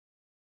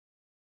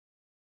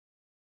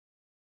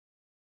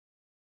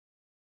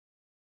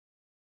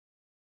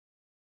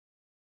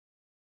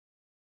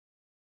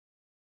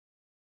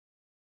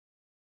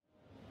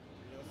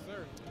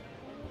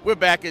We're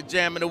back at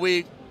Jam of the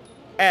Week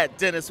at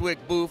Denis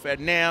Wick booth at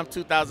NAMM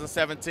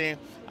 2017.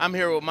 I'm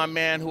here with my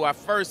man who I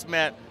first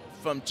met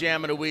from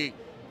Jam of the Week,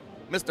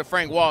 Mr.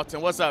 Frank Walton.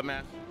 What's up,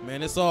 man?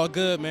 Man, it's all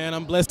good, man.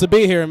 I'm blessed to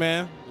be here,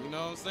 man. You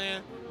know what I'm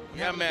saying?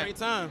 Yeah, man. A great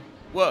time.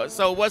 Well,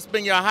 so what's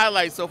been your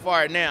highlight so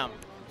far at NAMM?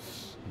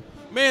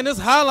 Man, this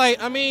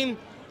highlight, I mean,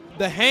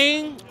 the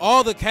hang,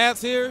 all the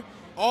cats here,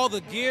 all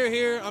the gear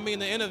here. I mean,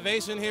 the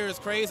innovation here is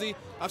crazy.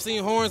 I've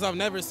seen horns I've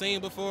never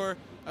seen before.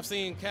 I've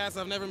seen cats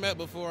I've never met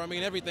before. I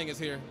mean, everything is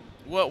here.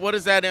 What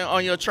is that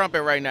on your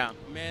trumpet right now?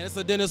 Man, it's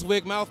a Denis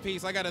Wick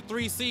mouthpiece. I got a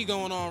 3C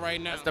going on right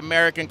now. That's the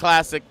American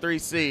Classic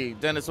 3C,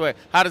 Denis Wick.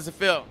 How does it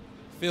feel?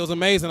 Feels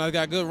amazing. I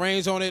got good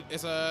range on it.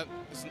 It's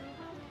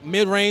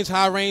mid-range,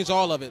 high range,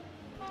 all of it.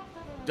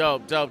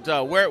 Dope, dope,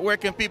 dope. Where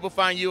can people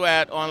find you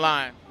at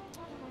online?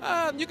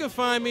 You can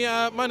find me.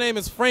 My name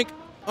is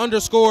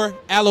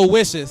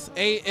Frank_Aloysius.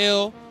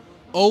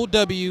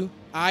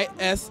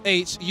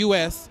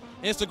 ALOWISHUS.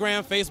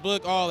 Instagram,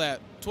 Facebook, all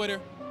that. Twitter.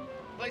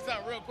 Play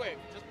something real quick.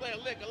 Just play a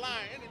lick, a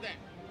line, anything.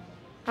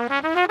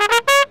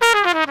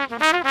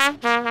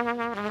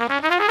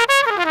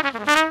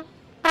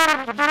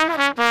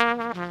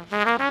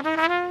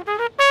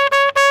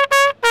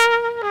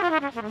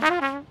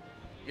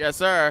 Yes,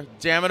 sir.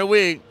 Jam of the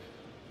Week.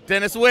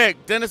 Denis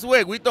Wick. Denis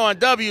Wick. We throwing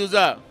W's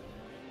up.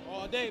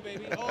 All day,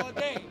 baby. All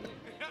day.